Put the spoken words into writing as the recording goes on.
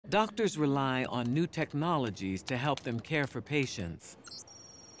Doctors rely on new technologies to help them care for patients,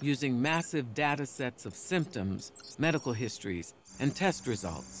 using massive data sets of symptoms, medical histories, and test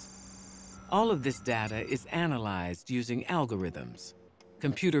results. All of this data is analyzed using algorithms,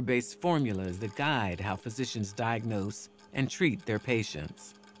 computer-based formulas that guide how physicians diagnose and treat their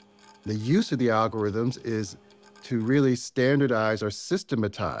patients. The use of the algorithms is to really standardize or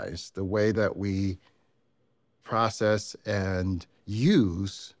systematize the way that we process and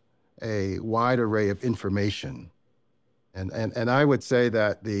use a wide array of information. And I would say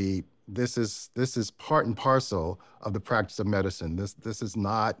that this is part and parcel of the practice of medicine.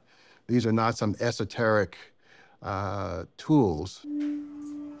 These are not some esoteric tools.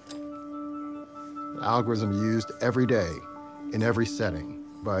 Algorithms used every day in every setting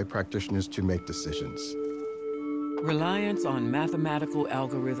by practitioners to make decisions. Reliance on mathematical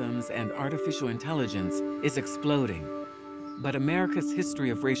algorithms and artificial intelligence is exploding, but America's history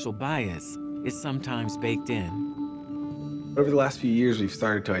of racial bias is sometimes baked in. Over the last few years, we've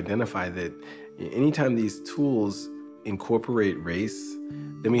started to identify that anytime these tools incorporate race,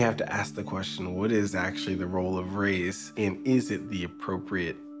 then we have to ask the question, what is actually the role of race, and is it the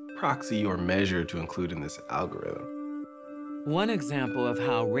appropriate proxy or measure to include in this algorithm? One example of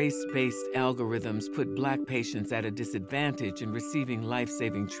how race-based algorithms put Black patients at a disadvantage in receiving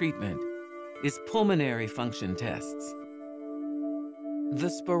life-saving treatment is pulmonary function tests. The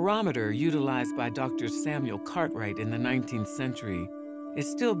spirometer utilized by Dr. Samuel Cartwright in the 19th century is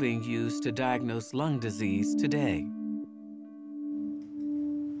still being used to diagnose lung disease today.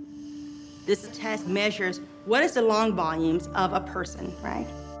 This test measures what is the lung volumes of a person, right?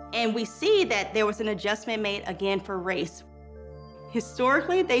 And we see that there was an adjustment made again for race.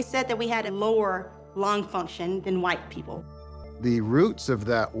 Historically, they said that we had a lower lung function than white people. The roots of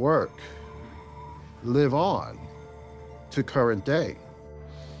that work live on to current day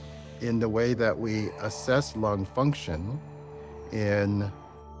in the way that we assess lung function in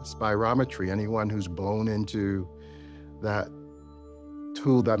spirometry. Anyone who's blown into that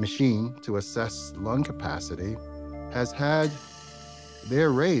tool, that machine to assess lung capacity has had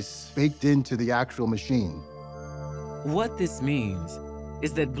their race baked into the actual machine. What this means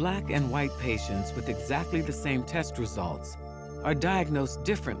is that Black and white patients with exactly the same test results are diagnosed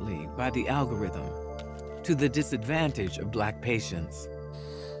differently by the algorithm, to the disadvantage of Black patients.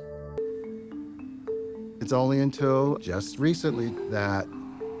 It's only until just recently that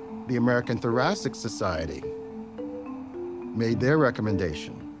the American Thoracic Society made their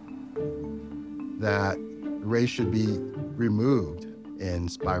recommendation that race should be removed in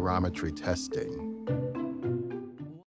spirometry testing.